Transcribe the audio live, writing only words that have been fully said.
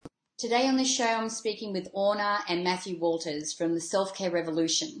Today on the show, I'm speaking with Orna and Matthew Walters from the Self-Care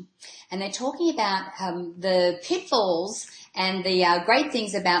Revolution. And they're talking about the pitfalls and the great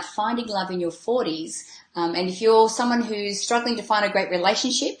things about finding love in your 40s. And if you're someone who's struggling to find a great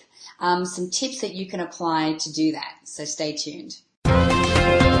relationship, some tips that you can apply to do that. So stay tuned.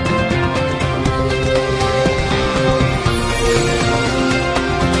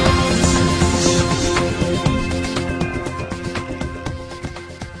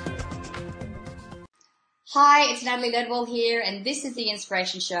 Hi, it's Natalie here, and this is The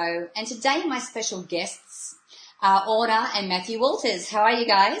Inspiration Show. And today my special guests are Orna and Matthew Walters. How are you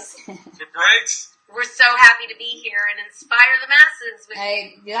guys? We're great. We're so happy to be here and inspire the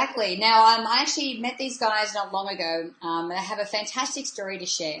masses. Exactly. Now, I actually met these guys not long ago. They have a fantastic story to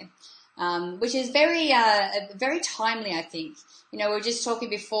share, which is very timely, I think. You know, we were just talking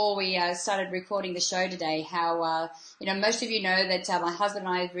before we started recording the show today how, most of you know that my husband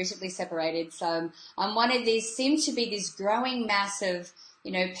and I recently separated. So I'm one of these, seems to be this growing mass of,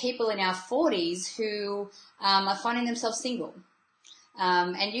 people in our 40s who are finding themselves single.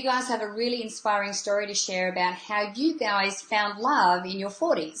 And you guys have a really inspiring story to share about how you guys found love in your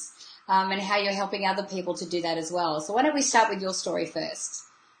 40s and how you're helping other people to do that as well. So why don't we start with your story first?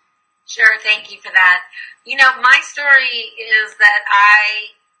 Sure, thank you for that. My story is that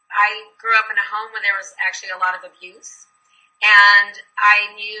I grew up in a home where there was actually a lot of abuse. And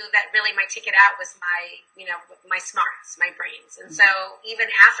I knew that really my ticket out was my smarts, my brains. And so even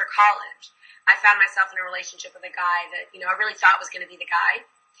after college, I found myself in a relationship with a guy that, I really thought was going to be the guy.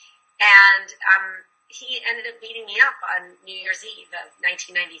 And he ended up beating me up on New Year's Eve of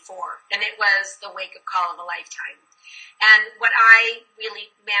 1994. And it was the wake-up call of a lifetime. And what I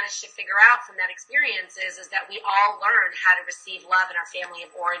really managed to figure out from that experience is that we all learn how to receive love in our family of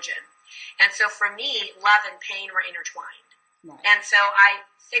origin. And so for me, love and pain were intertwined. Right. And so I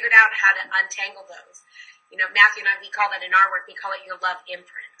figured out how to untangle those. Matthew and I, we call that in our work, we call it your love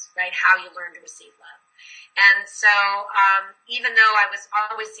imprint, right? How you learn to receive love. And so even though I was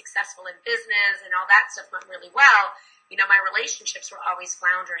always successful in business and all that stuff went really well, my relationships were always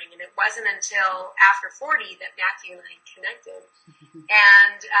floundering. And it wasn't until after 40 that Matthew and I connected.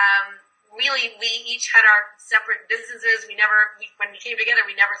 And really, we each had our separate businesses. When we came together,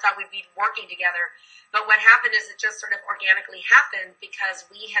 we never thought we'd be working together. But what happened is it just sort of organically happened because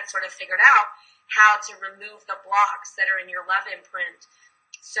we had sort of figured out how to remove the blocks that are in your love imprint.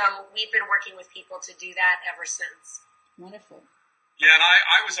 So we've been working with people to do that ever since. Wonderful. Yeah, and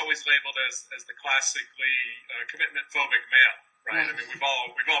I was always labeled as the classically commitment-phobic male, right? I mean, we've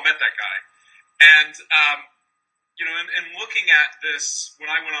all met that guy. And, in looking at this, when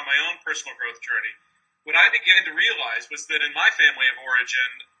I went on my own personal growth journey, what I began to realize was that in my family of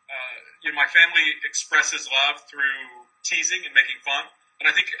origin, my family expresses love through teasing and making fun. And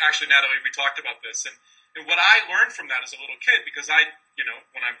I think, actually, Natalie, we talked about this. And what I learned from that as a little kid, because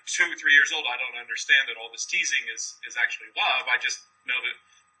when I'm 2 or 3 years old, I don't understand that all this teasing is actually love. I just know that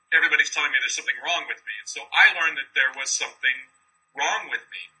everybody's telling me there's something wrong with me. And so I learned that there was something wrong with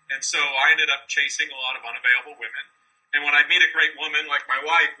me. And so I ended up chasing a lot of unavailable women. And when I'd meet a great woman like my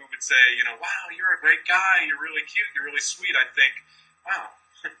wife who would say, wow, you're a great guy, you're really cute, you're really sweet, I'd think, wow,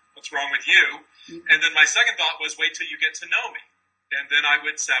 what's wrong with you? Mm-hmm. And then my second thought was, wait till you get to know me. And then I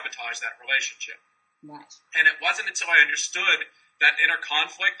would sabotage that relationship. Right. And it wasn't until I understood that inner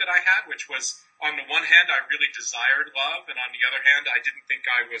conflict that I had, which was, on the one hand, I really desired love, and on the other hand, I didn't think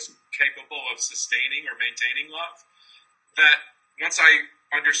I was capable of sustaining or maintaining love, that once I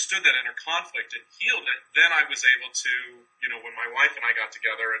understood that inner conflict and healed it, then I was able to, when my wife and I got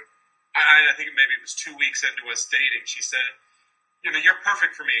together, and I think maybe it was 2 weeks into us dating, she said, you're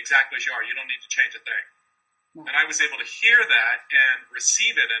perfect for me exactly as you are. You don't need to change a thing. Right. And I was able to hear that and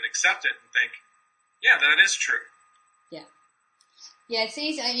receive it and accept it and think, yeah, that is true. Yeah. Yeah, it's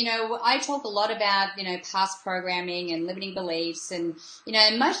easy. I talk a lot about, past programming and limiting beliefs. And,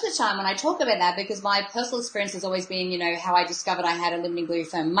 and most of the time when I talk about that, because my personal experience has always been, how I discovered I had a limiting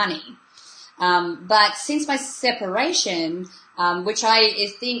belief on money. But since my separation, which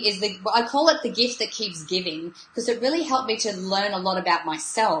I call it the gift that keeps giving, because it really helped me to learn a lot about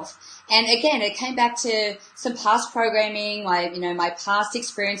myself. And again, it came back to some past programming, my past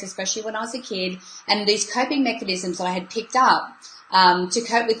experience, especially when I was a kid, and these coping mechanisms that I had picked up to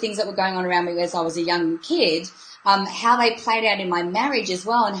cope with things that were going on around me as I was a young kid, how they played out in my marriage as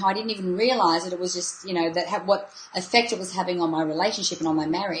well, and how I didn't even realize that it was just, what effect it was having on my relationship and on my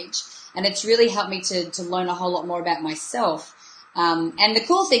marriage. And it's really helped me to learn a whole lot more about myself. And the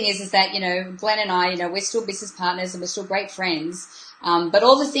cool thing is that, Glenn and I, we're still business partners and we're still great friends. But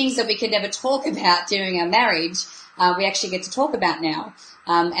all the things that we could never talk about during our marriage, we actually get to talk about now.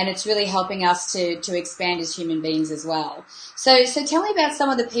 And it's really helping us to expand as human beings as well. So tell me about some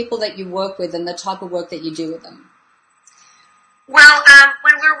of the people that you work with and the type of work that you do with them. Well,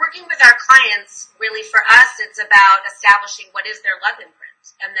 when we're working with our clients, really for us, it's about establishing what is their love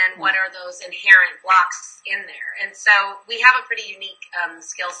imprint, and then what are those inherent blocks in there. And so we have a pretty unique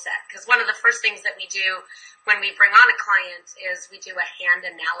skill set, because one of the first things that we do when we bring on a client is we do a hand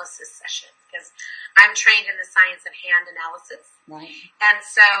analysis session, because I'm trained in the science of hand analysis. Right. And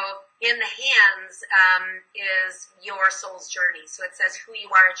so in the hands is your soul's journey. So it says who you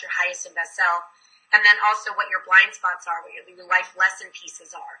are at your highest and best self, and then also what your blind spots are, what your life lesson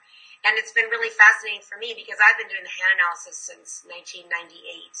pieces are. And it's been really fascinating for me because I've been doing the hand analysis since 1998,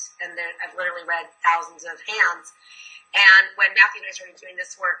 and I've literally read thousands of hands. And when Matthew and I started doing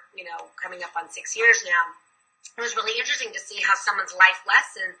this work, coming up on 6 years now, it was really interesting to see how someone's life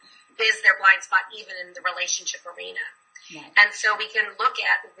lesson is their blind spot even in the relationship arena. Right. And so we can look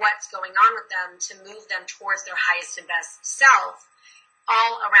at what's going on with them to move them towards their highest and best self,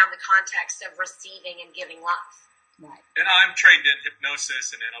 all around the context of receiving and giving love. Right. And I'm trained in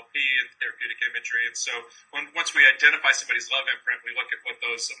hypnosis and NLP and therapeutic imagery, and so once we identify somebody's love imprint, we look at what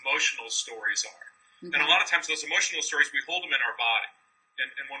those emotional stories are. Mm-hmm. And a lot of times those emotional stories, we hold them in our body.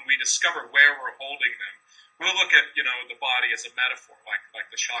 And when we discover where we're holding them, we'll look at, the body as a metaphor, like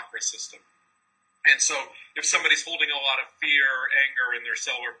the chakra system. And so if somebody's holding a lot of fear or anger in their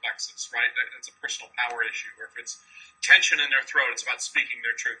solar plexus, right, that's a personal power issue. Or if it's tension in their throat, it's about speaking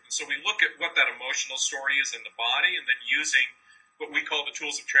their truth. And so we look at what that emotional story is in the body, and then using what we call the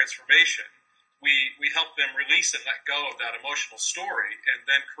tools of transformation, we help them release and let go of that emotional story and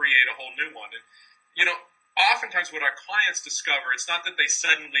then create a whole new one. And, oftentimes what our clients discover, it's not that they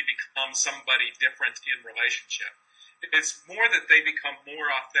suddenly become somebody different in relationship. It's more that they become more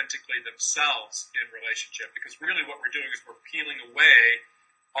authentically themselves in relationship, because really what we're doing is we're peeling away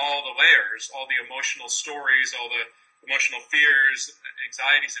all the layers, all the emotional stories, all the emotional fears,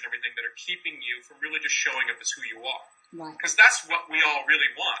 anxieties, and everything that are keeping you from really just showing up as who you are. Right. Because that's what we all really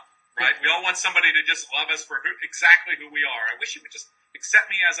want, right? We all want somebody to just love us for exactly who we are. I wish you would just accept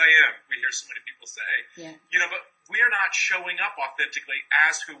me as I am, we hear so many people say. Yeah. But we're not showing up authentically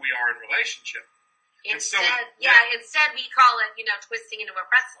as who we are in relationship. Instead we call it, twisting into a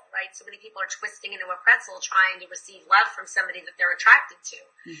pretzel, right? So many people are twisting into a pretzel trying to receive love from somebody that they're attracted to.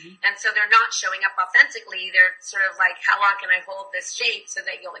 Mm-hmm. And so they're not showing up authentically. They're sort of like, how long can I hold this shape so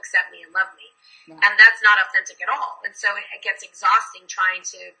that you'll accept me and love me? Right. And that's not authentic at all. And so it gets exhausting trying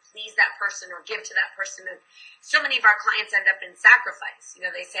to please that person or give to that person. And so many of our clients end up in sacrifice.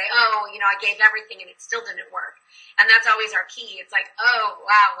 They say, I gave everything and it still didn't work. And that's always our key. It's like, oh,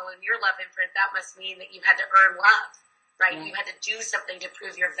 wow, well, in your love imprint, that must mean that you had to earn love, right? You had to do something to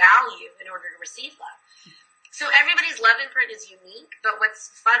prove your value in order to receive love. So everybody's love imprint is unique, but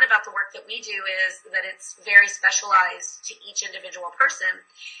what's fun about the work that we do is that it's very specialized to each individual person.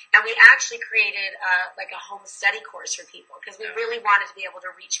 And we actually created a home study course for people, because we really wanted to be able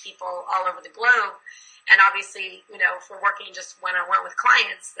to reach people all over the globe. And obviously, if we're working just one-on-one with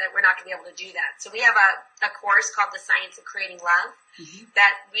clients, that we're not going to be able to do that. So we have a course called The Science of Creating Love, mm-hmm.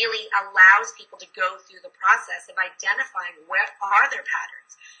 that really allows people to go through the process of identifying what are their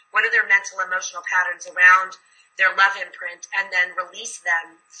patterns, what are their mental, emotional patterns around their love imprint, and then release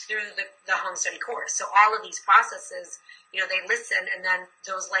them through the home study course. So all of these processes, they listen, and then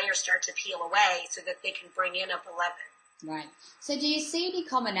those layers start to peel away so that they can bring in a beloved. Right. So do you see any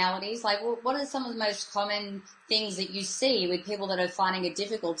commonalities? Like, what are some of the most common things that you see with people that are finding it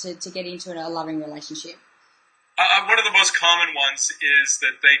difficult to get into a loving relationship? One of the most common ones is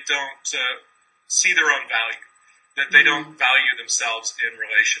that they don't see their own value, that they don't value themselves in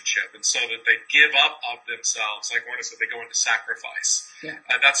relationship, and so that they give up of themselves. Like Orna said, they go into sacrifice. Yeah.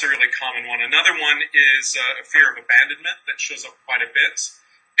 That's a really common one. Another one is a fear of abandonment that shows up quite a bit.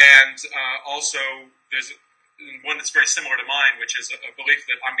 And also there's one that's very similar to mine, which is a belief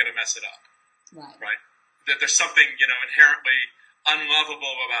that I'm going to mess it up. Right? That there's something, inherently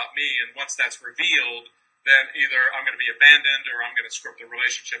unlovable about me, and once that's revealed, then either I'm going to be abandoned or I'm going to screw up the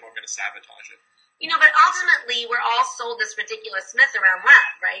relationship, I'm going to sabotage it. But ultimately, we're all sold this ridiculous myth around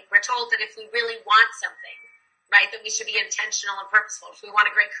love, right? We're told that if we really want something, right, that we should be intentional and purposeful. If we want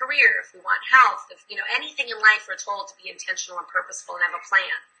a great career, if we want health, if, anything in life, we're told to be intentional and purposeful and have a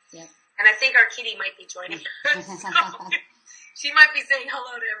plan. Yeah. And I think our kitty might be joining us. So she might be saying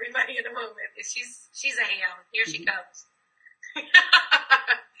hello to everybody in a moment. She's a ham. Here she comes.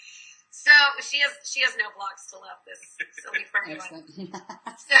 So she has no blocks to love, this silly furry one.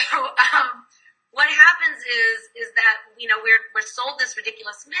 So what happens is that we're sold this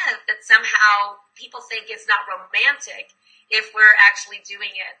ridiculous myth that somehow people think it's not romantic if we're actually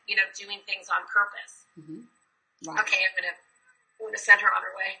doing it, doing things on purpose. Mm-hmm. Right. Okay, I'm going to send her on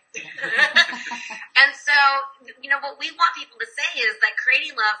her way. And so, what we want people to say is that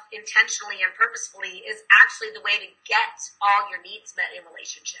creating love intentionally and purposefully is actually the way to get all your needs met in a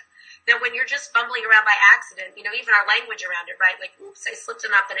relationship. That when you're just fumbling around by accident, even our language around it, right? Like, oops, I slipped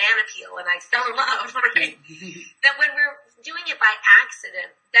on a banana peel and I fell in love, right? That when we're doing it by accident,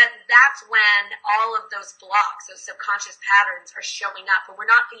 that's when all of those blocks, those subconscious patterns are showing up, and we're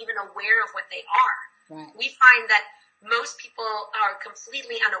not even aware of what they are. Right. We find that most people are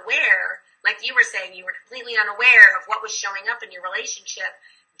completely unaware, like you were saying, you were completely unaware of what was showing up in your relationship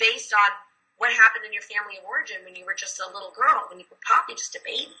based on what happened in your family of origin when you were just a little girl, when you were probably just a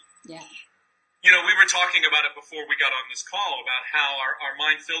baby. Yeah. We were talking about it before we got on this call about how our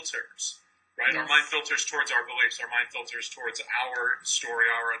mind filters, right? Yes. Our mind filters towards our beliefs. Our mind filters towards our story,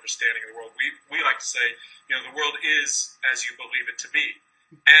 our understanding of the world. We like to say, the world is as you believe it to be.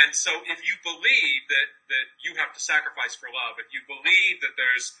 And so if you believe that you have to sacrifice for love, if you believe that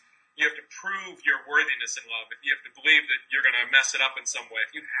you have to prove your worthiness in love, if you have to believe that you're going to mess it up in some way,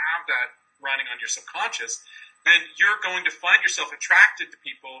 if you have that running on your subconscious, then you're going to find yourself attracted to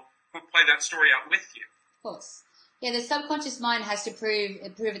people who play that story out with you. Of course. Yeah, the subconscious mind has to prove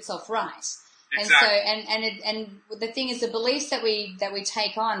itself right. Exactly. And so, the thing is, the beliefs that we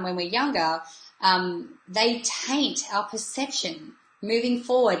take on when we're younger, they taint our perception moving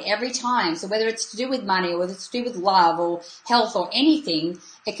forward every time. So whether it's to do with money or whether it's to do with love or health or anything,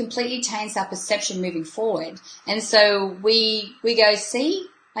 it completely taints our perception moving forward. And so we go, see,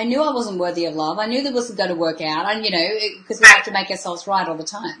 I knew I wasn't worthy of love. I knew that wasn't going to work out. And, because we have to make ourselves right all the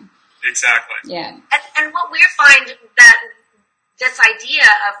time. Exactly. Yeah. And what we find that this idea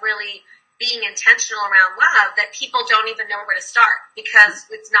of really being intentional around love, that people don't even know where to start because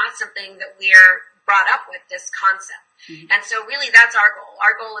it's not something that we're brought up with, this concept. Mm-hmm. And so really that's our goal.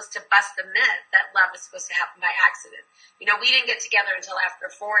 Our goal is to bust the myth that love is supposed to happen by accident. We didn't get together until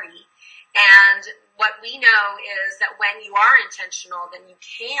after 40. And what we know is that when you are intentional, then you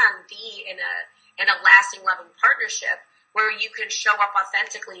can be in a lasting, loving partnership where you can show up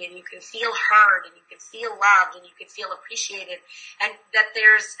authentically and you can feel heard and you can feel loved and you can feel appreciated, and that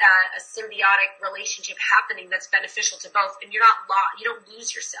there's a symbiotic relationship happening that's beneficial to both, and you're not lost, you don't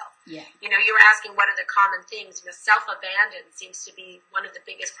lose yourself. Yeah. You were asking what are the common things. Self-abandon seems to be one of the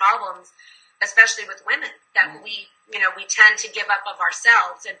biggest problems, especially with women, that we tend to give up of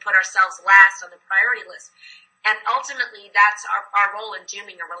ourselves and put ourselves last on the priority list. And ultimately, that's our role in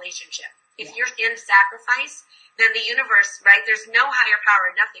dooming a relationship. If you're in sacrifice, then the universe, right, there's no higher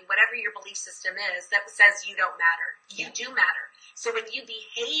power, nothing, whatever your belief system is, that says you don't matter. You do matter. So when you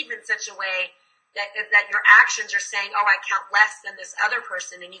behave in such a way that your actions are saying, oh, I count less than this other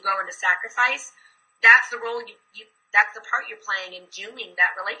person, and you go into sacrifice, that's the role that's the part you're playing in dooming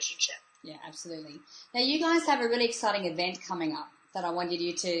that relationship. Yeah, absolutely. Now, you guys have a really exciting event coming up that I wanted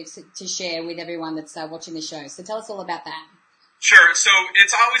you to share with everyone that's watching the show. So tell us all about that. Sure. So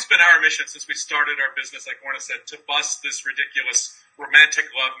it's always been our mission since we started our business, like Orna said, to bust this ridiculous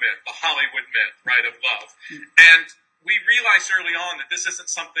romantic love myth, the Hollywood myth, right, of love. Mm-hmm. And we realized early on that this isn't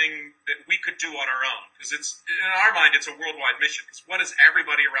something that we could do on our own, because it's, in our mind, it's a worldwide mission. Because what does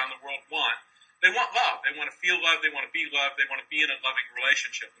everybody around the world want? They want love. They want to feel love. They want to be loved. They want to be in a loving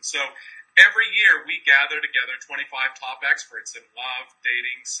relationship. And so every year we gather together 25 top experts in love,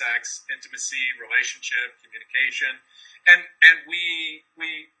 dating, sex, intimacy, relationship, communication. And we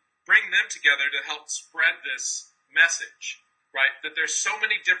bring them together to help spread this message, right? That there's so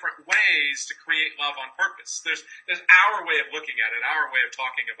many different ways to create love on purpose. There's our way of looking at it, our way of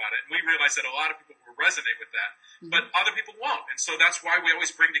talking about it. And we realize that a lot of people will resonate with that, but other people won't. And so that's why we always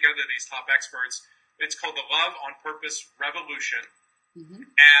bring together these top experts. It's called the Love on Purpose Revolution. Mm-hmm.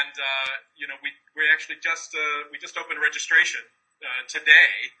 And, we actually just opened registration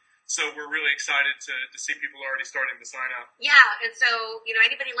today. So we're really excited to see people already starting to sign up. Yeah, and so,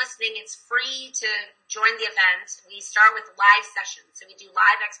 anybody listening, it's free to join the event. We start with live sessions. So we do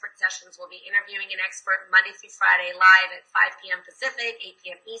live expert sessions. We'll be interviewing an expert Monday through Friday live at 5 p.m. Pacific, 8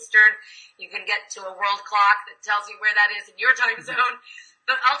 p.m. Eastern. You can get to a world clock that tells you where that is in your time zone.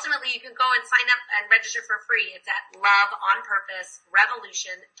 But ultimately, you can go and sign up and register for free. It's at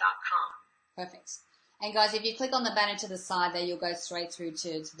loveonpurposerevolution.com. Perfect. And guys, if you click on the banner to the side there, you'll go straight through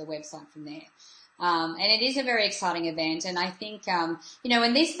to the website from there. And it is a very exciting event. And I think, and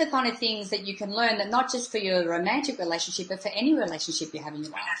these are the kind of things that you can learn, that not just for your romantic relationship, but for any relationship you have in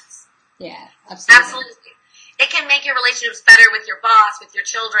your life. Yes. Yeah, absolutely. Absolutely. it can make your relationships better with your boss, with your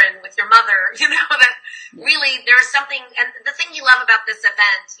children, with your mother, that really there's something, and the thing you love about this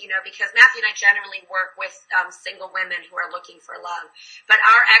event, because Matthew and I generally work with single women who are looking for love, but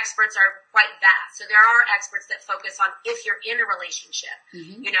our experts are quite vast. So there are experts that focus on if you're in a relationship,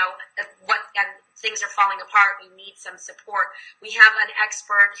 and things are falling apart, you need some support. We have an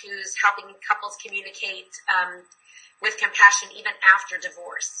expert who's helping couples communicate with compassion even after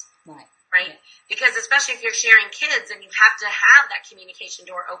divorce. Right? Yeah. Because especially if you're sharing kids and you have to have that communication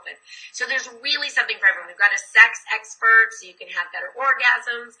door open. So there's really something for everyone. We've got a sex expert so you can have better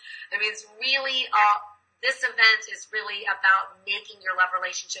orgasms. I mean, it's really, this event is really about making your love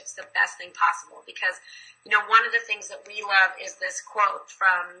relationships the best thing possible. Because, one of the things that we love is this quote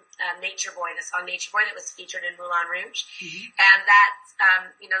from Nature Boy, the song Nature Boy that was featured in Moulin Rouge. Mm-hmm. And that,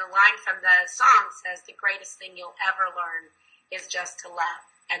 the line from the song says, the greatest thing you'll ever learn is just to love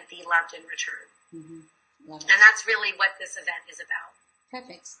and be loved in return. Mm-hmm. And that's really what this event is about.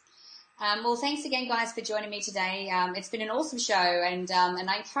 Perfect. Well, thanks again, guys, for joining me today. It's been an awesome show, and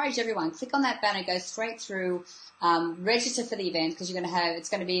I encourage everyone, click on that banner, go straight through, register for the event, because it's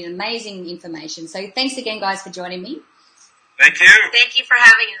going to be an amazing information. So thanks again, guys, for joining me. Thank you. Thank you for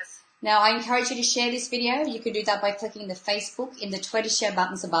having us. Now, I encourage you to share this video. You can do that by clicking the Facebook in the Twitter share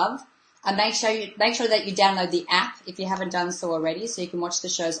buttons above. And make sure that you download the app if you haven't done so already, so you can watch the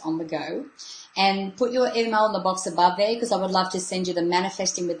shows on the go. And put your email in the box above there, because I would love to send you the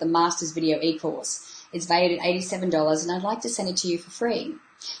Manifesting with the Masters video e-course. It's valued at $87, and I'd like to send it to you for free.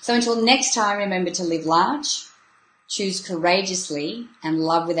 So until next time, remember to live large, choose courageously, and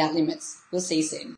love without limits. We'll see you soon.